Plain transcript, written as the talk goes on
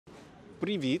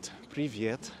Привет.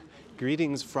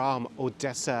 Greetings from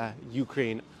Odesa,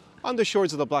 Ukraine, on the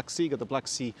shores of the Black Sea. Got the Black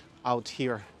Sea out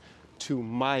here to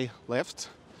my left.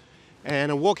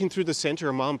 And I'm walking through the center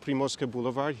of Mount Primorska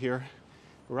Boulevard here,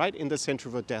 right in the center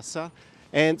of Odessa.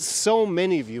 And so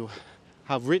many of you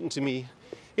have written to me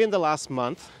in the last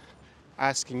month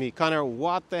asking me, Connor,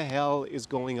 what the hell is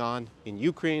going on in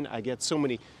Ukraine? I get so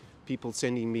many people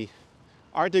sending me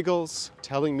articles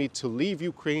telling me to leave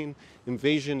Ukraine.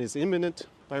 Invasion is imminent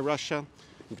by Russia,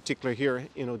 in particular here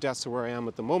in Odessa where I am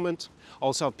at the moment.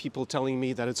 Also have people telling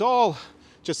me that it's all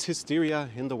just hysteria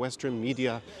in the Western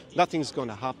media. Nothing's going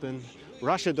to happen.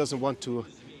 Russia doesn't want to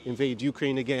invade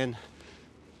Ukraine again.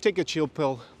 Take a chill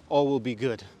pill, all will be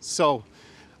good. So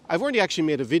I've already actually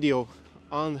made a video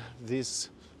on this,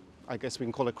 I guess we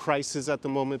can call it crisis at the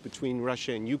moment between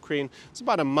Russia and Ukraine. It's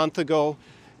about a month ago.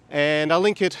 And I'll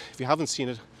link it, if you haven't seen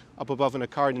it, up above in a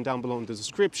card and down below in the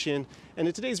description. And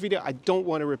in today's video, I don't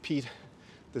want to repeat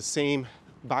the same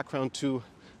background to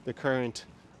the current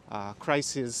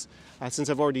crisis, since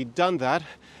I've already done that.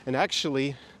 And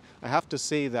actually, I have to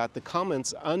say that the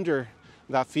comments under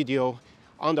that video,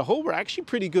 on the whole, were actually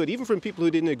pretty good, even from people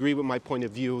who didn't agree with my point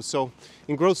of view. So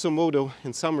in grosso modo,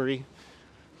 in summary,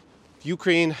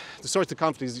 Ukraine, the source of the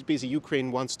conflict is basically Ukraine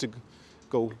wants to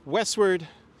go westward,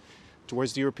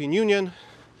 towards the European Union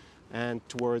and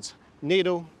towards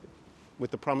NATO, with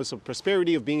the promise of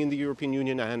prosperity of being in the European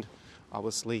Union and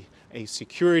obviously a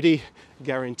security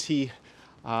guarantee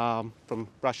from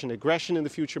Russian aggression in the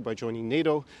future by joining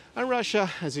NATO. And Russia,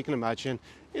 as you can imagine,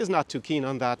 is not too keen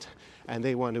on that, and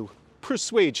they want to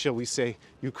persuade, shall we say,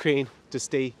 Ukraine to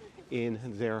stay in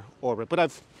their orbit. But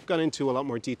I've gone into a lot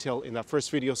more detail in that first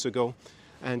video, so go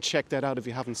and check that out if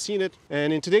you haven't seen it.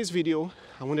 And in today's video,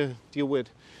 I want to deal with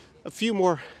a few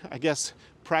more, I guess,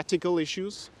 practical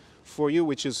issues for you,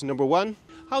 which is number one,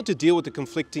 how to deal with the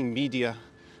conflicting media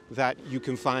that you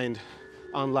can find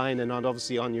online and not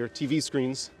obviously on your TV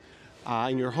screens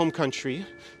in your home country,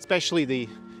 especially the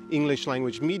English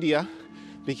language media,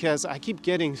 because I keep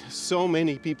getting so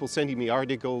many people sending me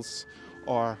articles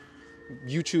or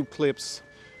YouTube clips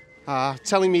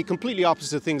telling me completely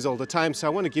opposite things all the time. So I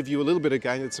want to give you a little bit of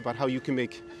guidance about how you can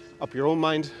make up your own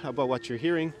mind about what you're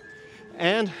hearing.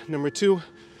 And number two,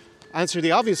 answer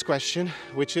the obvious question,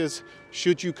 which is,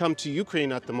 should you come to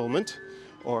Ukraine at the moment,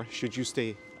 or should you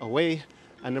stay away?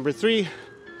 And number three,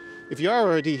 if you are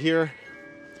already here,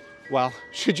 well,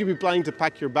 should you be planning to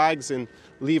pack your bags and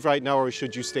leave right now, or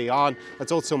should you stay on?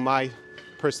 That's also my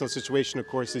personal situation, of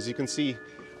course. As you can see,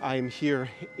 I'm here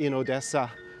in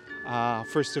Odessa,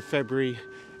 1st of February,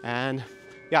 and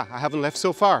yeah, I haven't left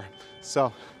so far.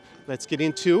 So let's get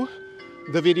into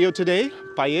the video today.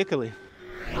 Поехали.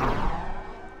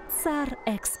 Tsar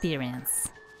Experience.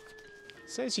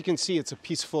 So as you can see, it's a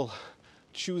peaceful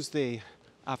Tuesday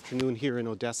afternoon here in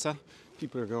Odessa.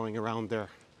 People are going around their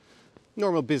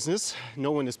normal business.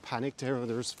 No one is panicked.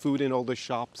 There's food in all the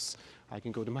shops. I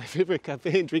can go to my favorite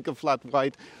cafe and drink a flat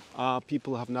white.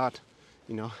 People have not,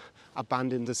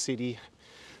 abandoned the city.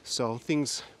 So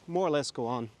things more or less go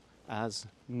on as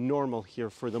normal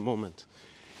here for the moment.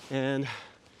 And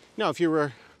now, if you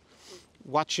were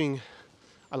watching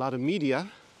a lot of media,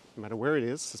 no matter where it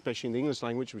is, especially in the English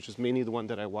language, which is mainly the one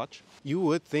that I watch, you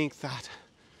would think that,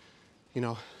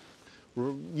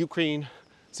 Ukraine,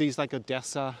 cities like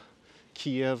Odessa,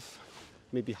 Kiev,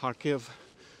 maybe Kharkiv,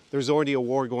 there's already a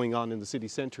war going on in the city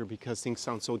center because things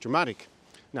sound so dramatic.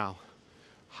 Now,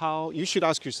 you should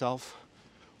ask yourself,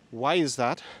 why is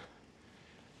that?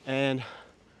 And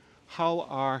how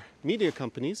are media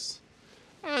companies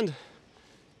and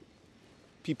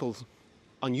people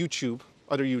on YouTube,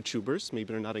 other YouTubers,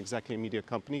 maybe they're not exactly a media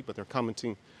company, but they're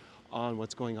commenting on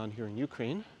what's going on here in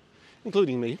Ukraine,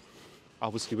 including me,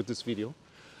 obviously with this video.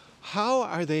 How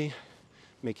are they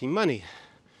making money?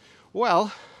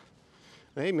 Well,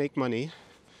 they make money,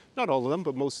 not all of them,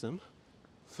 but most of them,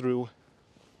 through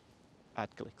ad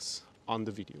clicks on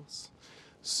the videos.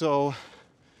 So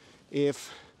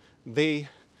if they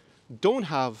don't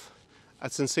have a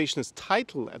sensationalist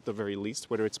title at the very least,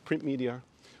 whether it's print media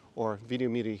or video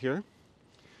media here,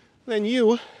 then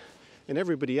you and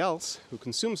everybody else who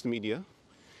consumes the media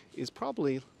is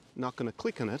probably not going to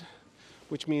click on it,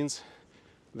 which means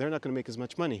they're not going to make as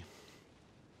much money.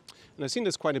 And I've seen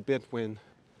this quite a bit when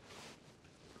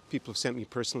people have sent me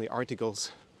personally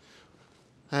articles,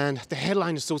 and the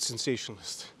headline is so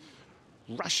sensationalist.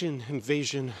 Russian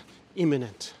invasion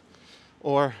imminent,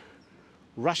 or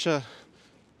Russia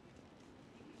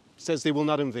says they will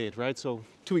not invade, right? So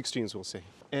two extremes, we'll say.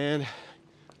 And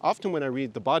often when I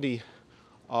read the body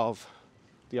of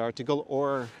the article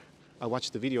or I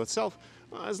watch the video itself,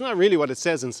 Well, it's not really what it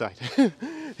says inside.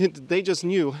 They just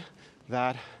knew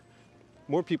that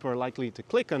more people are likely to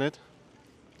click on it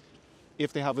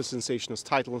if they have a sensationalist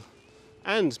title,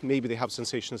 and maybe they have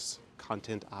sensationalist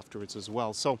content afterwards as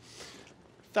well. So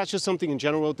that's just something in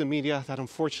general with the media that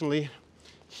unfortunately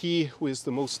he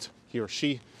or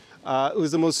she who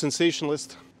is the most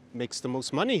sensationalist makes the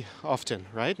most money often,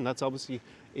 right? And that's obviously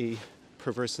a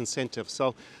perverse incentive.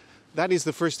 So that is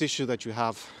the first issue that you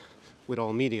have with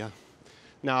all media.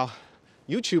 Now,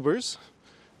 YouTubers,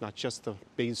 not just the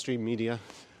mainstream media,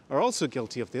 are also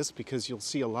guilty of this, because you'll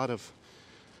see a lot of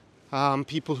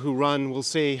people who run, we'll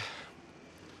say,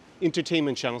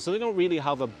 entertainment channels. So they don't really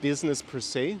have a business per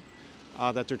se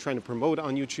that they're trying to promote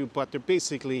on YouTube, but they're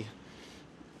basically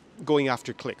going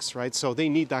after clicks, right? So they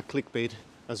need that clickbait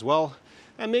as well.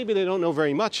 And maybe they don't know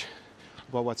very much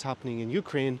about what's happening in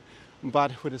Ukraine,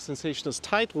 but with a sensationalist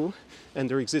title and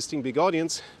their existing big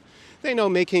audience, they know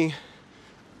making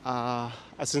a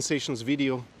sensationalist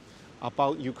video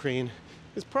about Ukraine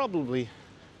is probably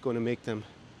going to make them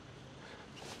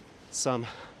some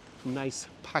nice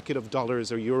packet of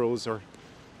dollars or euros or,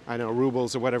 I don't know,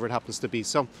 rubles or whatever it happens to be.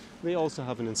 So they also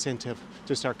have an incentive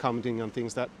to start commenting on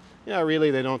things that,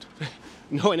 really they don't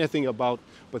know anything about,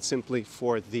 but simply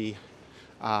for the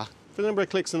number of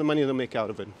clicks and the money they'll make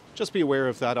out of it. Just be aware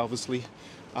of that, obviously.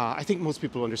 I think most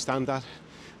people understand that.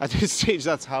 At this stage,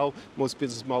 that's how most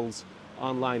business models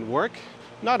online work.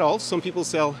 Not all. Some people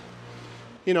sell,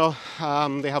 they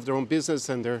have their own business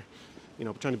and they're,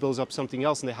 trying to build up something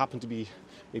else, and they happen to be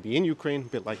maybe in Ukraine, a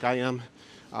bit like I am.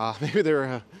 Maybe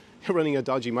they're running a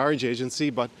dodgy marriage agency,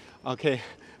 but okay,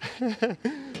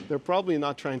 they're probably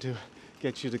not trying to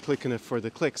get you to click on it for the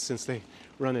clicks, since they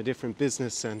run a different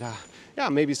business. And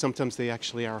maybe sometimes they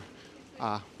actually are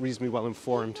reasonably well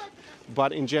informed.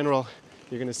 But in general,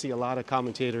 you're going to see a lot of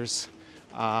commentators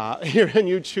here on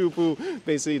YouTube who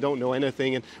basically don't know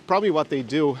anything. And probably what they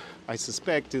do, I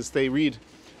suspect, is they read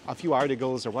a few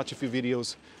articles or watch a few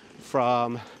videos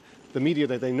from the media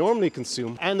that they normally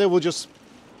consume, and they will just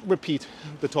repeat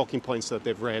the talking points that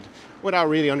they've read without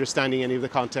really understanding any of the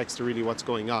context or really what's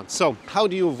going on. So how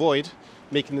do you avoid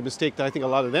making the mistake that I think a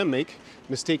lot of them make,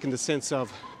 mistake in the sense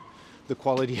of the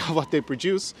quality of what they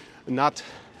produce, not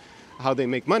how they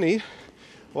make money?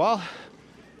 Well,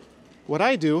 what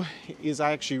I do is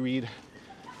I actually read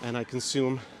and I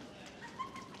consume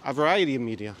a variety of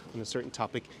media on a certain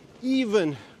topic,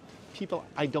 even people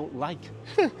I don't like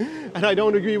and I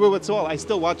don't agree with at all. I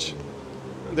still watch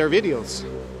their videos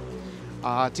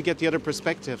to get the other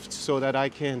perspective, so that I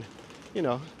can,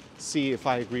 see if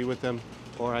I agree with them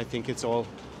or I think it's all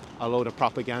a load of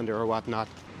propaganda or whatnot.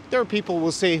 There are people,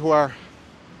 we'll say, who are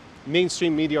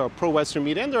mainstream media or pro-Western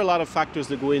media, and there are a lot of factors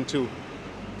that go into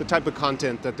the type of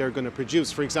content that they're going to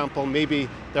produce. For example, maybe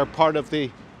they're part of the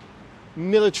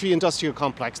military industrial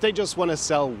complex. They just want to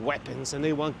sell weapons and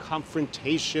they want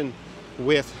confrontation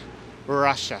with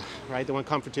Russia, right? They want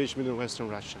confrontation with Western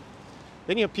Russia.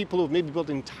 Then you have people who've maybe built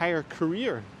an entire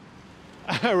career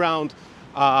around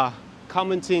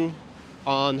commenting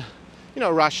on,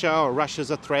 Russia, or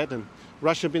Russia's a threat, and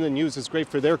Russia being in the news is great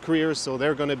for their careers, so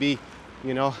they're going to be,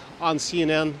 on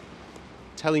CNN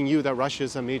telling you that Russia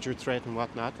is a major threat and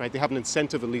whatnot, right? They have an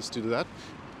incentive at least to do that.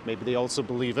 Maybe they also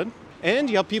believe it. And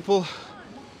you have people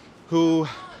who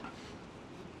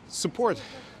support,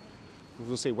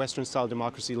 we'll say, Western-style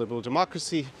democracy, liberal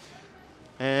democracy,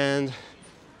 and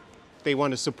they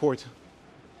want to support,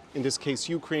 in this case,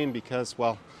 Ukraine, because,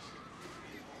 well,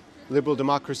 liberal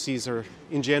democracies are,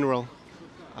 in general,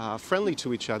 friendly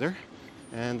to each other,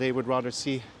 and they would rather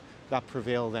see that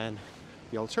prevail than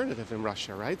the alternative in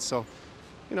Russia, right? So,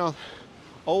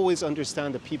 always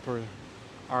understand that people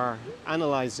are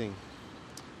analyzing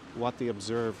what they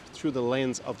observe through the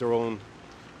lens of their own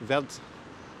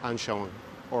Weltanschauung,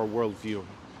 or worldview,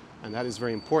 and that is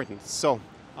very important. So,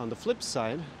 on the flip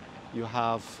side, you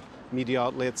have media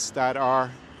outlets that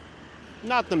are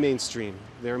not the mainstream.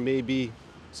 They're maybe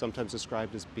sometimes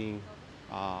described as being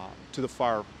to the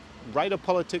far right of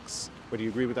politics, whether you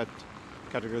agree with that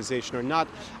categorization or not,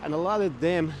 and a lot of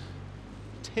them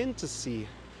tend to see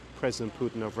President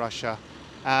Putin of Russia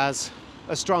as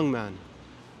a strong man,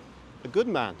 a good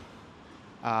man.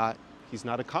 He's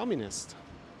not a communist.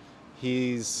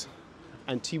 He's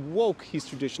anti-woke, he's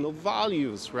traditional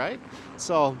values, right?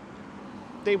 So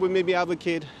they would maybe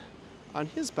advocate on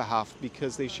his behalf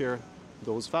because they share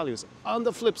those values. On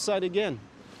the flip side again,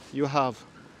 you have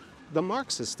the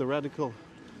Marxists, the radical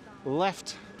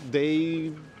left.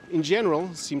 They, in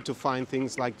general, seem to find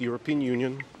things like the European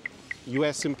Union,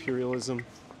 US imperialism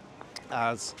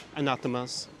as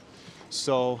anathemas.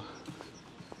 So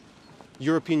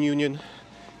European Union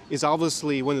is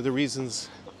obviously one of the reasons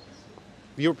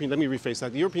let me rephrase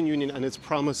that, the European Union and its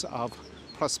promise of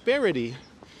prosperity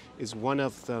is one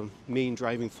of the main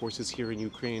driving forces here in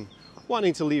Ukraine,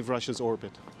 wanting to leave Russia's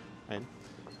orbit, right?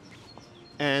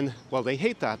 And, well, they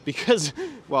hate that because,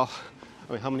 well,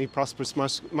 I mean, how many prosperous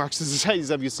Marxist societies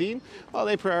have you seen? Well,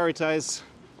 they prioritize,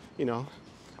 you know,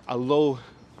 a low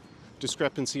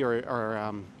discrepancy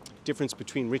or difference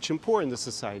between rich and poor in the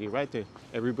society, right?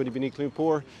 Everybody being equally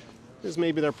poor is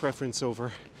maybe their preference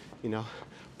over, you know,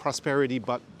 prosperity,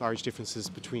 but large differences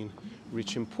between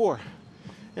rich and poor.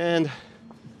 And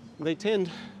they tend,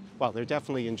 well, they're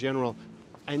definitely in general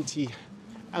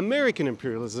anti-American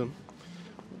imperialism,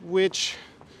 which,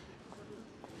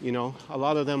 you know, a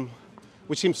lot of them,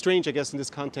 which seems strange, I guess, in this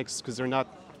context, because they're not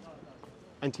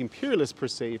anti-imperialist per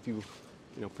se, if you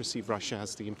perceive Russia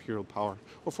as the imperial power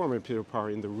or former imperial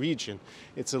power in the region.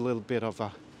 It's a little bit of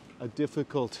a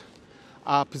difficult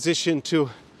position to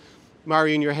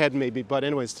marry in your head, maybe, but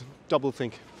anyways, double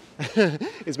think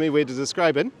is my way to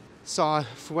describe it. So,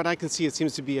 from what I can see, it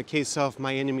seems to be a case of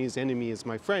my enemy's enemy is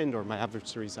my friend, or my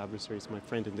adversary's adversary is my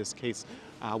friend in this case,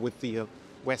 with the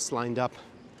West lined up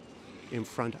in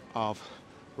front of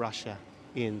Russia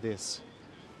in this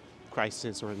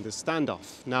crisis or in this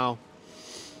standoff. Now,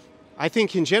 I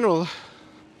think in general,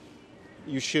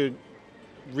 you should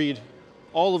read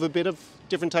all of a bit of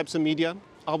different types of media,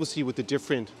 obviously with the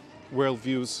different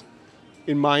worldviews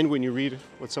in mind when you read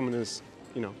what someone is,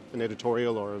 you know, an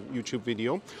editorial or a YouTube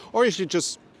video, or you should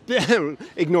just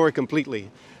ignore it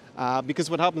completely. Because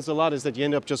what happens a lot is that you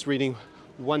end up just reading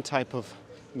one type of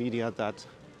media that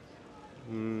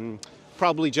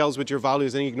probably gels with your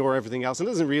values and you ignore everything else and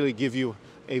doesn't really give you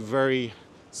a very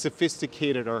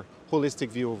sophisticated or holistic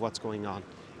view of what's going on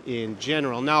in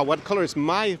general. Now, what colors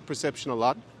my perception a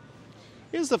lot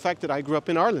is the fact that I grew up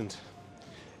in Ireland.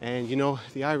 And, you know,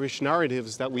 the Irish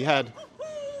narratives that we had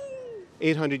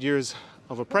 800 years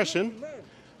of oppression,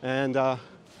 and I'm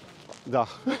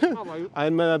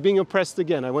being oppressed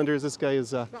again. I wonder if this guy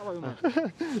is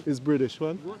is British.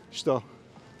 What? Что?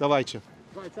 Давайте.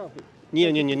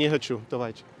 Не хочу.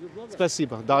 Давайте.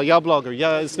 Спасибо. Да, я блогер.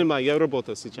 Я снимаю, я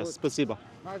работаю сейчас. Спасибо.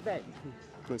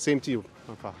 Same to you.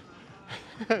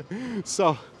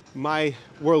 So, my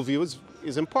worldview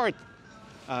is in part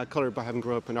colored by having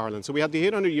grown up in Ireland. So we had the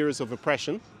 800 years of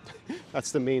oppression.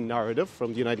 That's the main narrative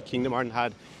from the United Kingdom. Ireland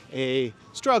had a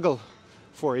struggle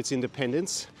for its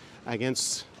independence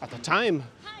against, at the time,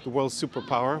 the world's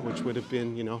superpower, which would have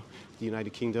been, you know, the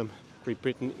United Kingdom, Great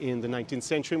Britain in the 19th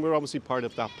century. And we're obviously part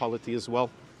of that polity as well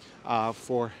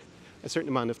for a certain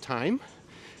amount of time.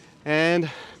 And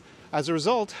as a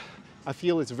result, I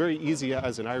feel it's very easy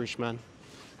as an Irishman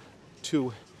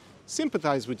to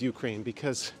sympathize with Ukraine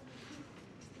because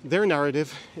their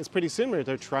narrative is pretty similar.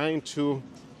 They're trying to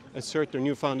assert their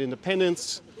newfound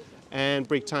independence and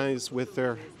break ties with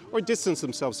their, or distance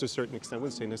themselves to a certain extent. I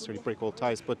wouldn't say necessarily break all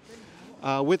ties, but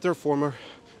with their former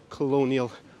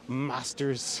colonial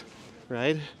masters,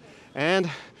 right? And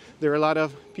there are a lot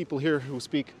of people here who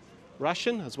speak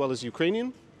Russian as well as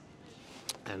Ukrainian.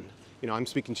 And, you know, I'm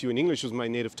speaking to you in English as my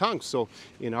native tongue. So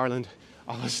in Ireland,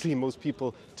 obviously most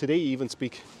people today even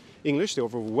speak English, the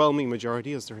overwhelming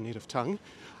majority as their native tongue.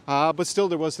 But still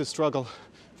there was this struggle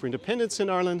for independence in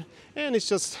Ireland, and it's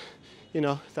just, you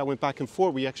know, that went back and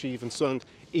forth. We actually even signed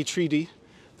a treaty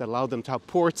that allowed them to have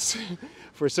ports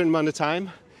for a certain amount of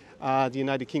time, the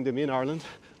United Kingdom in Ireland,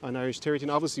 on Irish territory.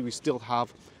 And obviously we still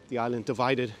have the island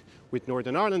divided with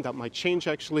Northern Ireland. That might change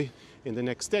actually in the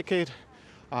next decade.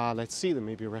 Let's see, there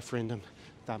may be a referendum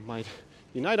that might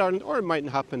unite Ireland, or it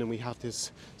mightn't happen and we have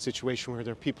this situation where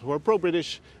there are people who are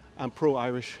pro-British and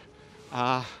pro-Irish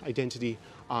identity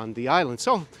on the island.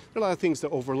 So there are a lot of things that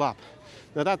overlap.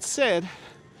 Now that said,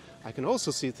 I can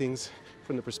also see things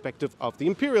from the perspective of the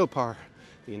imperial power,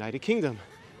 the United Kingdom,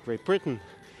 Great Britain,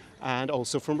 and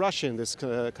also from Russia in this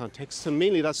context. And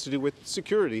mainly that's to do with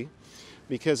security,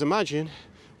 because imagine,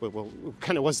 well,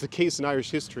 kind of was the case in Irish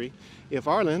history, if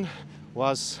Ireland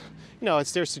was, you know,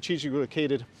 it's there strategically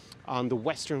located on the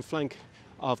western flank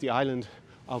of the island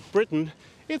of Britain,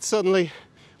 it suddenly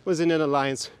was in an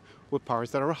alliance with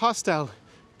powers that are hostile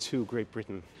to Great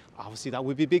Britain. Obviously that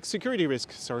would be a big security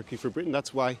risk, historically, for Britain.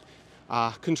 That's why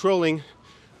controlling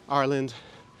Ireland,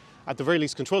 at the very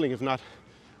least controlling, if not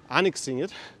annexing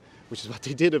it, which is what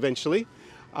they did eventually,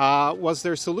 was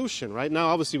their solution, right? Now,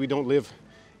 obviously, we don't live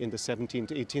in the 17th,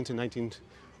 18th, and 19th,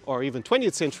 or even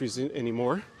 20th centuries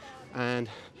anymore. And,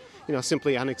 you know,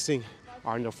 simply annexing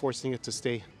Ireland or forcing it to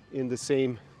stay in the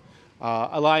same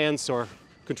alliance or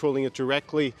controlling it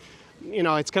directly, you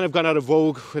know, it's kind of gone out of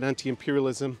vogue with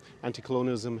anti-imperialism,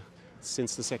 anti-colonialism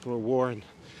since the Second World War. And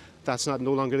that's not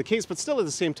no longer the case, but still at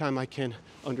the same time I can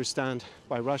understand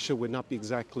why Russia would not be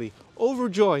exactly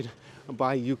overjoyed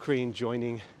by Ukraine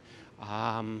joining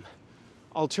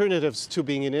alternatives to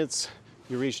being in its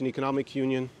Eurasian Economic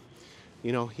Union,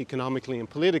 economically and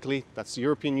politically. That's the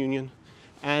European Union,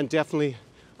 and definitely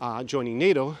joining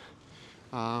NATO,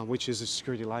 which is a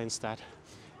security alliance that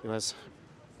was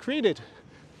created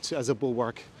as a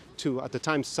bulwark to, at the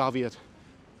time, Soviet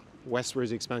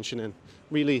westwards expansion. And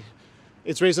really,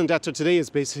 its raison d'etre today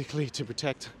is basically to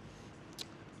protect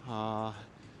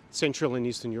Central and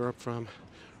Eastern Europe from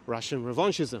Russian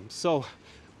revanchism. So,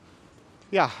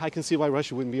 yeah, I can see why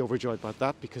Russia wouldn't be overjoyed about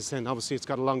that, because then obviously it's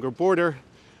got a longer border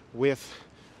with,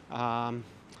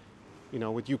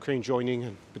 with Ukraine joining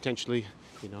and potentially,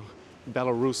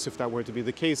 Belarus, if that were to be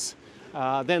the case.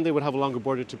 Then they would have a longer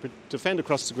border to defend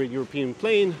across the great European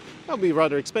plain. That would be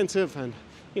rather expensive, and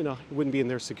it wouldn't be in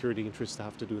their security interest to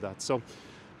have to do that. So,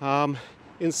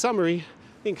 in summary,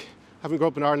 I think having grown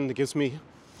up in Ireland, it gives me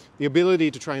the ability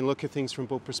to try and look at things from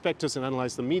both perspectives and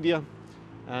analyze the media,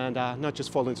 and not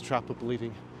just fall into the trap of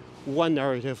believing one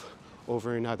narrative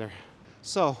over another.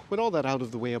 So, with all that out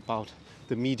of the way about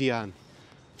the media, and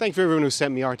thank you for everyone who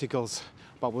sent me articles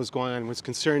about what was going on, was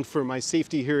concerned for my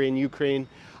safety here in Ukraine.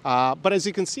 But as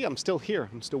you can see, I'm still here.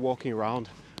 I'm still walking around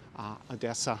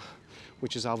Odesa,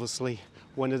 which is obviously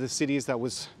one of the cities that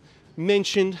was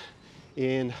mentioned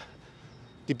in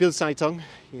the Bild-Zeitung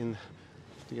in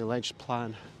the alleged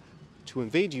plan to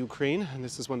invade Ukraine. And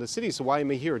this is one of the cities. So why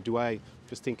am I here? Do I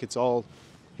just think it's all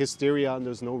hysteria and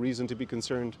there's no reason to be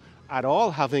concerned at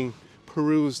all, having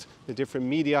perused the different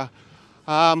media?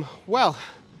 Well,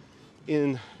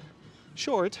 in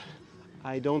short,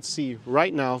 I don't see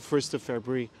right now, 1st of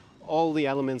February, all the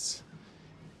elements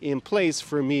in place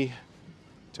for me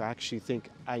to actually think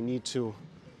I need to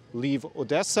leave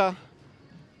Odesa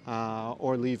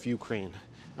or leave Ukraine.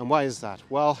 And why is that?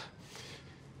 Well,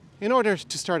 in order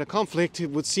to start a conflict, it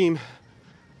would seem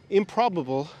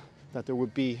improbable that there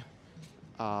would be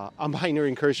a minor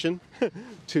incursion,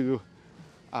 to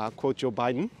quote Joe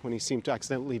Biden, when he seemed to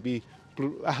accidentally be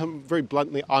very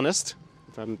bluntly honest,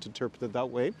 if I'm to interpret it that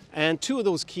way. And two of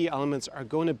those key elements are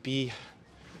going to be,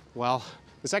 well,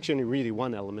 there's actually only really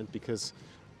one element, because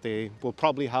they will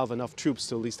probably have enough troops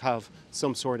to at least have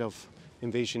some sort of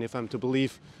invasion, if I'm to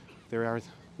believe there are,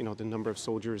 the number of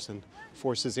soldiers and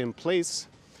forces in place.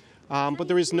 But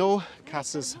there is no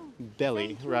casus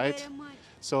belli, right?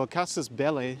 So a casus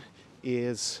belli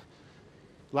is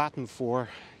Latin for,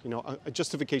 a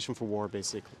justification for war,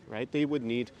 basically, right? They would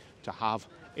need to have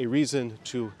a reason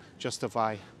to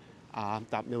justify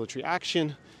that military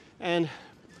action, and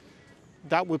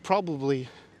that would probably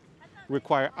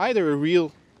require either a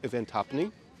real event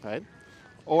happening, right,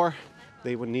 or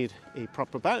they would need a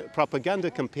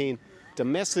propaganda campaign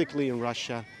domestically in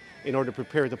Russia in order to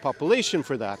prepare the population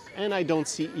for that. And I don't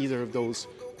see either of those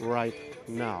right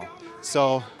now.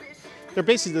 So they're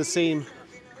basically the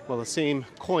same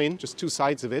coin, just two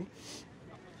sides of it.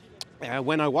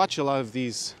 When I watch a lot of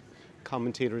these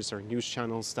commentators or news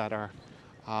channels that are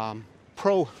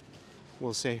pro,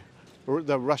 we'll say,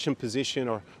 the Russian position,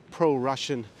 or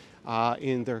pro-Russian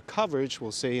in their coverage,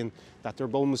 we'll say, that they're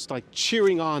almost like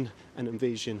cheering on an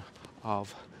invasion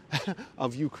of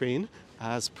of Ukraine,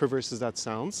 as perverse as that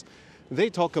sounds. They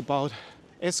talk about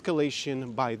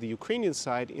escalation by the Ukrainian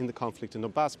side in the conflict in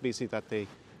Donbass, basically that they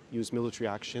use military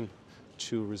action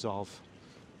to resolve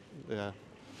the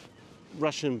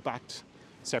Russian-backed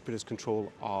separatist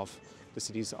control of the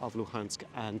cities of Luhansk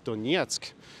and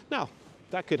Donetsk. Now,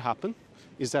 that could happen.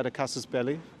 Is that a casus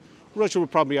belli? Russia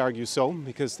would probably argue so,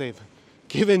 because they've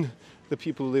given the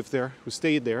people who live there, who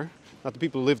stayed there, not the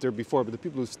people who lived there before, but the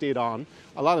people who stayed on,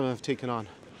 a lot of them have taken on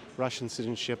Russian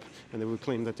citizenship, and they would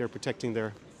claim that they're protecting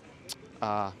their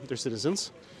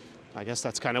citizens. I guess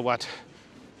that's kind of what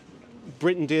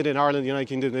Britain did in Ireland, the United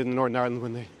Kingdom did in Northern Ireland,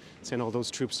 when they sent all those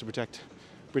troops to protect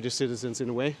British citizens in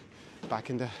a way back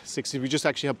in the 60s. We just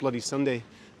actually had Bloody Sunday,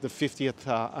 the 50th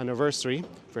anniversary,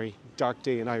 very dark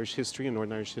day in Irish history, in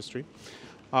Northern Irish history.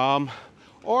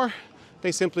 Or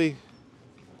they simply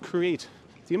create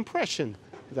the impression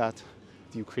that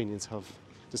the Ukrainians have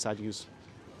decided to use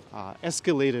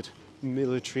escalated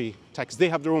military tactics. They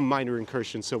have their own minor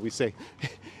incursions, so we say,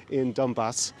 in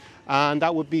Donbass, and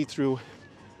that would be through,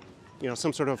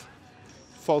 some sort of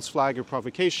false flag or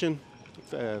provocation,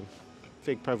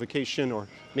 fake provocation, or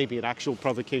maybe an actual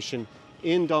provocation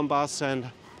in Donbass. And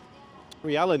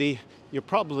reality, you're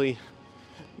probably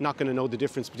not going to know the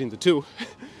difference between the two.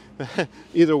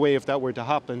 Either way, if that were to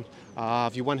happen.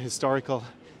 If you want historical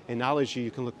analogy,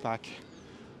 you can look back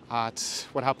at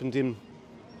what happened in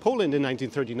Poland in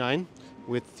 1939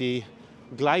 with the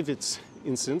Gleiwitz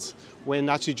instance, when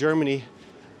Nazi Germany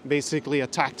basically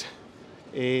attacked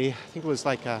I think it was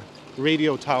like a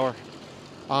radio tower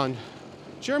on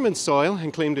German soil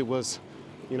and claimed it was,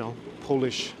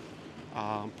 Polish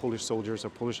soldiers or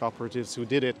Polish operatives who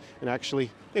did it. And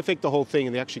actually, they faked the whole thing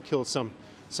and they actually killed some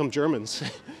Germans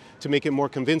to make it more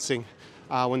convincing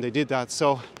when they did that.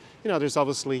 So, there's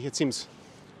obviously, it seems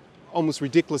almost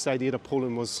ridiculous idea that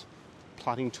Poland was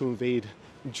plotting to invade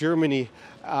Germany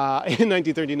in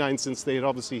 1939, since they had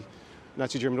obviously,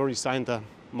 Nazi Germany already signed the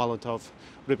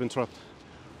Molotov-Ribbentrop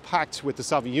pact with the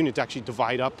Soviet Union to actually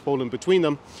divide up Poland between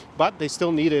them, but they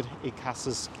still needed a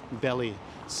casus belli.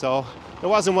 So there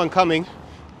wasn't one coming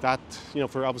that,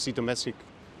 for obviously domestic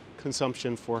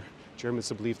consumption, for Germans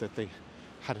to believe that they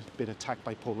had been attacked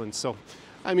by Poland. So,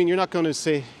 you're not going to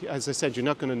say, as I said, you're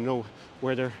not going to know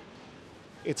whether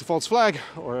it's a false flag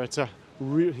or it's a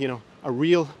real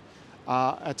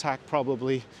attack.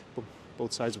 Probably,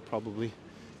 both sides would probably,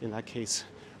 in that case,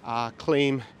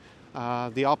 claim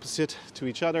the opposite to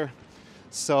each other.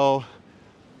 So,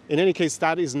 in any case,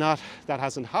 that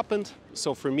hasn't happened.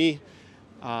 So for me,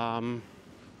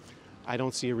 I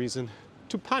don't see a reason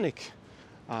to panic.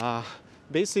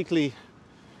 Basically,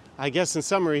 I guess in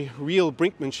summary, real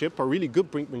brinkmanship, or really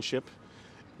good brinkmanship,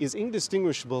 is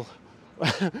indistinguishable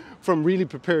from really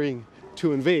preparing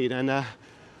to invade. And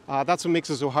that's what makes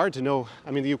it so hard to know.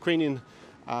 The Ukrainian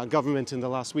government in the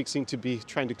last week seemed to be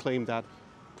trying to claim that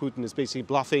Putin is basically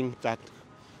bluffing, that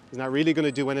he's not really going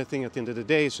to do anything at the end of the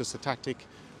day. It's just a tactic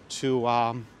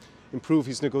to improve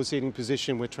his negotiating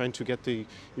position with trying to get the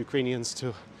Ukrainians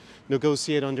to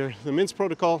negotiate under the Minsk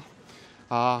Protocol.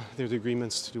 There are the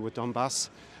agreements to do with Donbass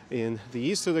in the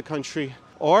east of the country.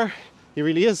 Or he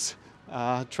really is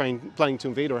planning to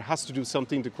invade, or has to do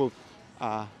something, to quote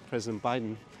President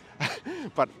Biden.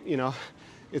 But,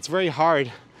 it's very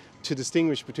hard to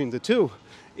distinguish between the two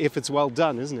if it's well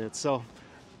done, isn't it? So,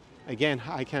 again,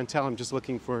 I can't tell. I'm just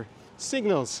looking for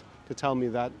signals to tell me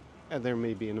that there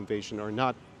may be an invasion or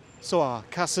not. So,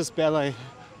 casus belli,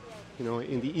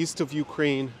 in the east of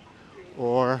Ukraine,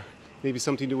 or maybe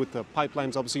something to do with the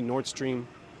pipelines. Obviously, Nord Stream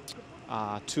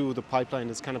 2, the pipeline,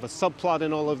 is kind of a subplot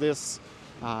in all of this.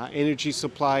 Energy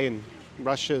supply and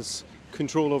Russia's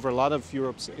control over a lot of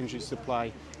Europe's energy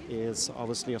supply is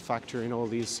obviously a factor in all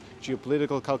these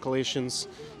geopolitical calculations,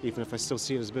 even if I still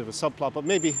see it as a bit of a subplot. But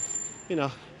maybe,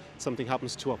 something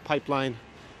happens to a pipeline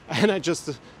and it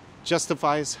just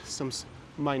justifies some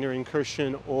minor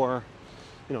incursion, or,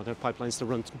 there are pipelines to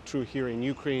run through here in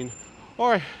Ukraine,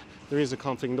 or there is a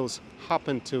conflict and those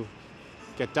happen to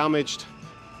get damaged,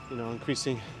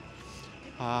 increasing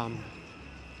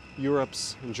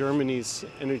Europe's and Germany's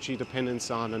energy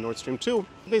dependence on a Nord Stream 2.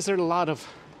 There's a lot of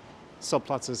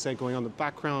subplots, as I said, going on in the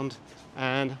background,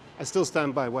 and I still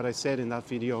stand by what I said in that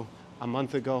video a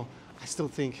month ago. I still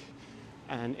think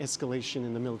an escalation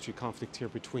in the military conflict here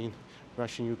between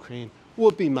Russia and Ukraine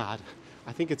would be mad.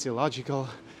 I think it's illogical,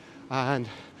 and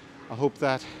I hope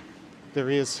that there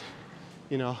is,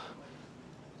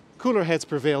 cooler heads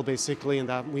prevail, basically, and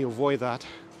that we avoid that,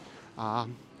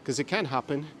 because it can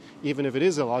happen, even if it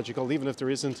is illogical, even if there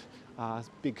isn't a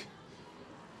big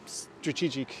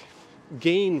strategic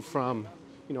gain from,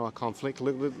 a conflict.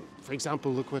 For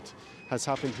example, look what has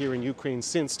happened here in Ukraine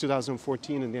since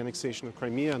 2014 and the annexation of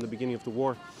Crimea and the beginning of the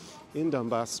war in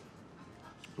Donbass.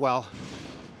 Well,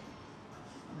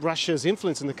 Russia's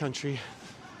influence in the country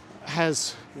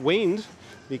has waned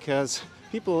because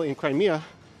people in Crimea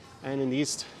and in the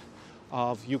east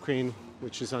of Ukraine,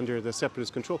 which is under the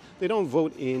separatist control, they don't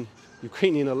vote in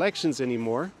Ukrainian elections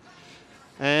anymore.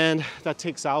 And that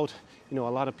takes out, a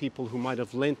lot of people who might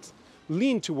have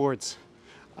leaned towards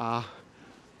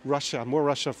Russia, more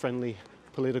Russia-friendly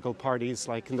political parties,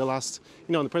 like in the last,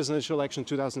 in the presidential election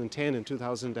 2010 and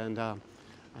 2000, and I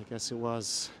guess it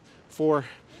was 4,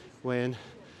 when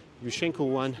Yushchenko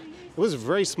won. It was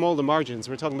very small, the margins.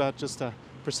 We're talking about just 1%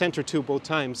 or 2% both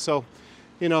times. So,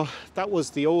 that was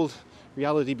the old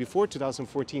reality before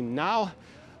 2014. Now,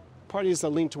 parties that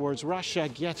lean towards Russia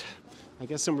get, I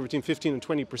guess, somewhere between 15 and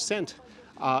 20%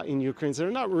 in Ukraine. So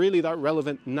they're not really that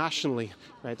relevant nationally,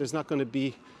 right? There's not going to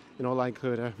be, like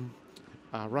a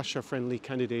Russia-friendly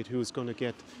candidate who's going to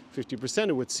get 50%,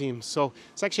 it would seem. So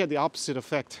it's actually had the opposite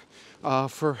effect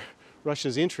for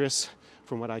Russia's interests,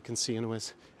 from what I can see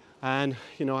anyways. And,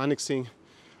 annexing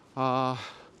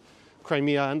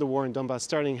Crimea and the war in Donbass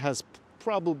starting has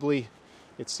probably,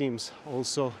 it seems,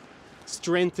 also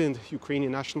strengthened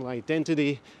Ukrainian national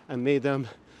identity and made them,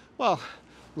 well,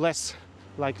 less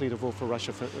likely to vote for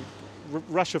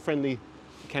Russia-friendly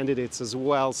candidates as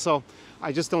well. So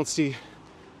I just don't see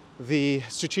the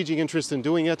strategic interest in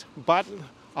doing it. But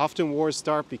Often wars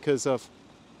start because of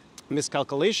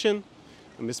miscalculation,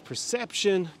 a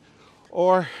misperception,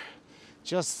 or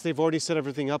just they've already set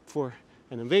everything up for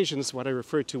an invasion. This is what I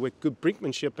refer to with good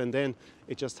brinkmanship, and then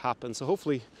it just happens. So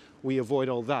hopefully we avoid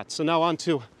all that. So now on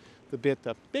to the bit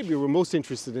that maybe we're most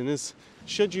interested in is,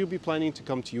 should you be planning to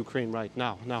come to Ukraine right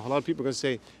now? Now, a lot of people are going to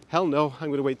say, hell no, I'm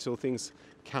going to wait till things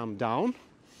calm down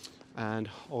and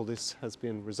all this has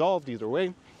been resolved either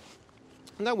way.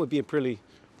 And that would be a pretty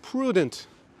prudent,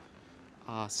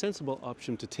 sensible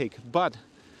option to take. But,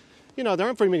 you know, there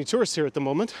aren't very many tourists here at the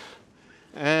moment.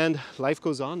 And life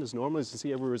goes on as normal. As you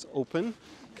see, everywhere is open.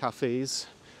 Cafes,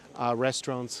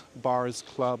 restaurants, bars,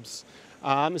 clubs.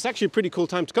 It's actually a pretty cool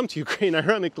time to come to Ukraine,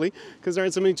 ironically, because there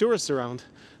aren't so many tourists around.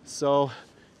 So,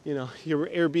 you know, your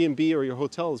Airbnb or your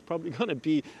hotel is probably going to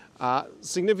be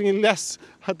significantly less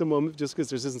at the moment, just because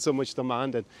there isn't so much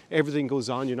demand and everything goes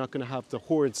on. You're not going to have the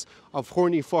hordes of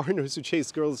horny foreigners who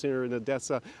chase girls here in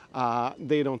Odessa.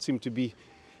 They don't seem to be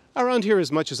around here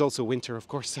as much. As also winter, of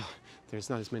course. So there's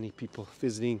not as many people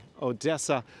visiting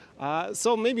Odessa.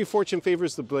 So maybe fortune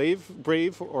favors the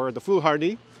brave or the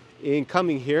foolhardy in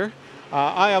coming here.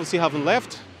 I obviously haven't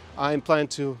left. I'm planning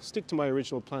to stick to my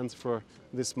original plans for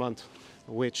this month,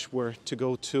 which were to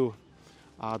go to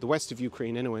the west of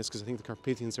Ukraine anyways, because I think the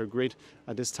Carpathians are great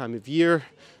at this time of year.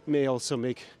 May also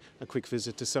make a quick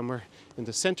visit to somewhere in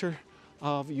the center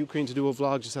of Ukraine to do a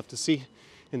vlog. Just have to see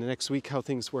in the next week how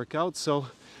things work out. So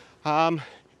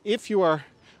if you are,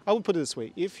 I will put it this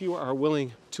way, if you are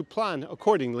willing to plan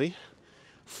accordingly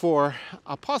for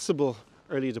a possible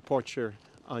early departure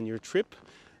on your trip,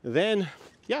 then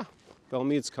yeah, by all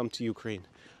means come to Ukraine.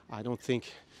 I don't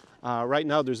think right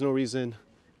now there's no reason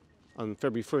on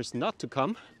February 1st not to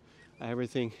come.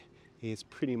 Everything is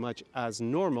pretty much as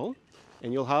normal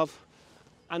and you'll have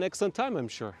an excellent time, I'm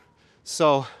sure.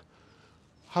 So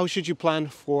how should you plan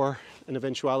for an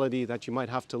eventuality that you might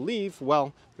have to leave?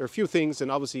 Well, there are a few things,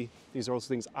 and obviously these are also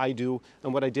things I do,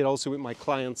 and what I did also with my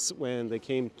clients when they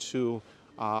came to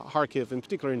Kharkiv, in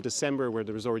particular in December, where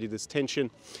there was already this tension,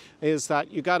 is that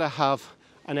you got to have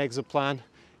an exit plan.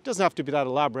 It doesn't have to be that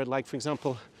elaborate. Like, for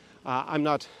example, I'm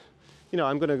not, you know,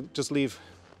 I'm going to just leave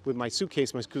with my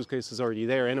suitcase. My suitcase is already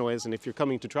there anyways, and if you're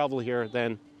coming to travel here,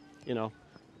 then, you know,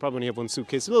 probably only have one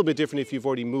suitcase. A little bit different if you've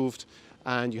already moved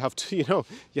and you have to, you know,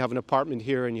 you have an apartment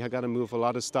here and you got to move a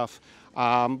lot of stuff.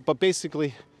 But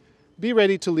basically, be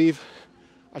ready to leave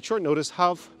at short notice.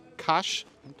 Have cash,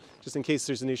 just in case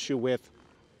there's an issue with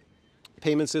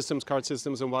payment systems, card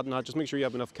systems and whatnot. Just make sure you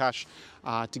have enough cash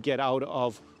to get out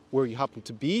of where you happen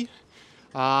to be.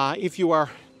 If you are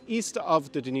east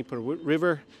of the Dnieper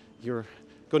River, you're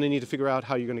going to need to figure out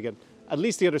how you're going to get at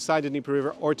least the other side of the Dnieper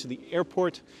River or to the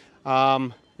airport.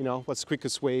 You know, what's the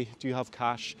quickest way? Do you have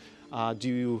cash?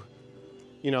 Do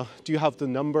you have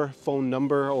the phone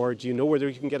number, or do you know whether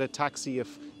you can get a taxi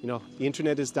if, you know, the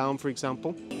internet is down, for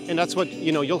example? And that's what,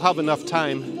 you know, you'll have enough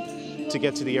time to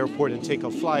get to the airport and take a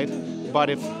flight. But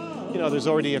if, you know, there's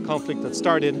already a conflict that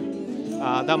started,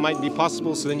 that might be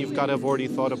possible. So then you've got to have already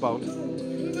thought about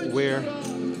where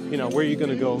you're going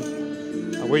to go,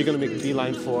 where you're going to make a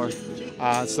beeline for,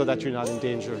 so that you're not in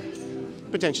danger,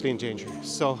 potentially in danger.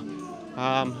 So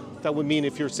that would mean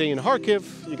if you're staying in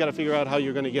Kharkiv, you got to figure out how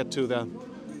you're going to get to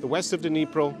the west of the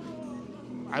Dnipro.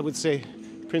 I would say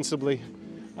principally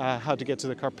how to get to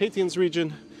the Carpathians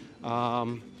region,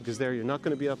 because there you're not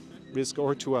going to be at risk,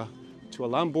 or to a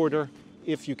land border.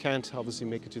 If you can't obviously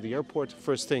make it to the airport,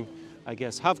 first thing, I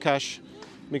guess, have cash.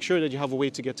 Make sure that you have a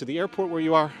way to get to the airport where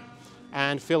you are,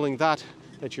 and failing that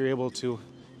you're able to,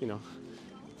 you know,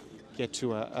 get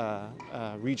to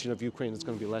a region of Ukraine that's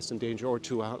going to be less in danger, or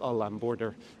to a land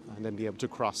border, and then be able to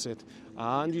cross it.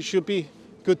 And you should be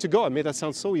good to go. I made that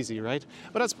sound so easy, right?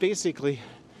 But that's basically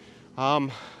how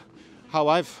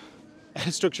I've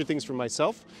structured things for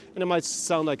myself. And it might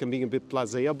sound like I'm being a bit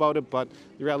blasé about it, but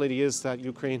the reality is that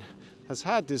Ukraine has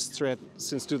had this threat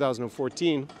since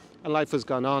 2014, and life has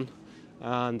gone on.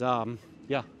 And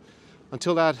yeah,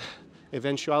 until that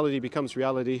eventuality becomes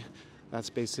reality, that's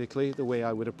basically the way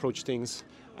I would approach things,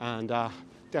 and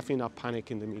definitely not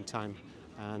panic in the meantime.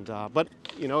 And but,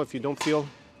 you know, if you don't feel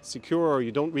secure, or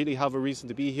you don't really have a reason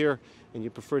to be here, and you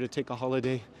prefer to take a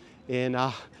holiday in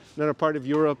another part of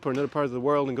Europe or another part of the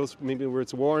world, and go maybe where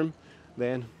it's warm,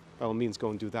 then by all means go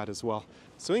and do that as well.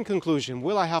 So in conclusion,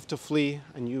 will I have to flee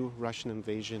a new Russian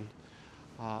invasion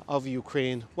of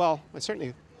Ukraine? Well, I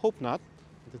certainly hope not.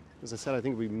 As I said, I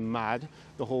think it would be mad,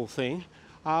 the whole thing.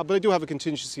 But I do have a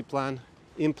contingency plan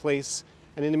in place.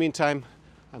 And in the meantime,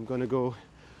 I'm going to go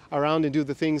around and do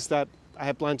the things that I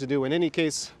had planned to do in any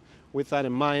case with that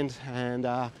in mind. And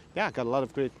yeah, got a lot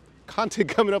of great content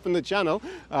coming up in the channel.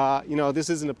 You know, this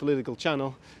isn't a political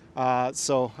channel,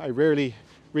 so I rarely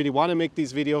really want to make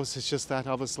these videos. It's just that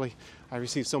obviously I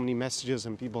receive so many messages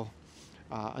and people,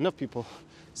 enough people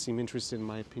seem interested in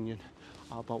my opinion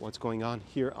about what's going on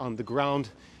here on the ground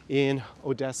in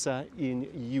Odesa in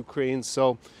Ukraine.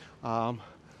 So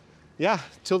yeah,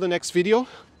 till the next video,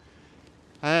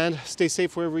 and stay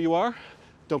safe wherever you are.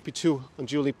 Don't be too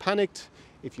unduly panicked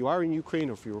if you are in Ukraine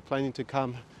or if you were planning to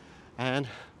come. And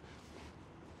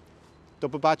do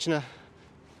побачення,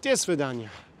 до свидания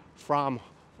from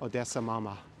Odesa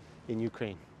Mama in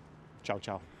Ukraine. Ciao,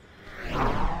 ciao.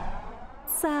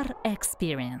 SAR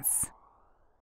Experience.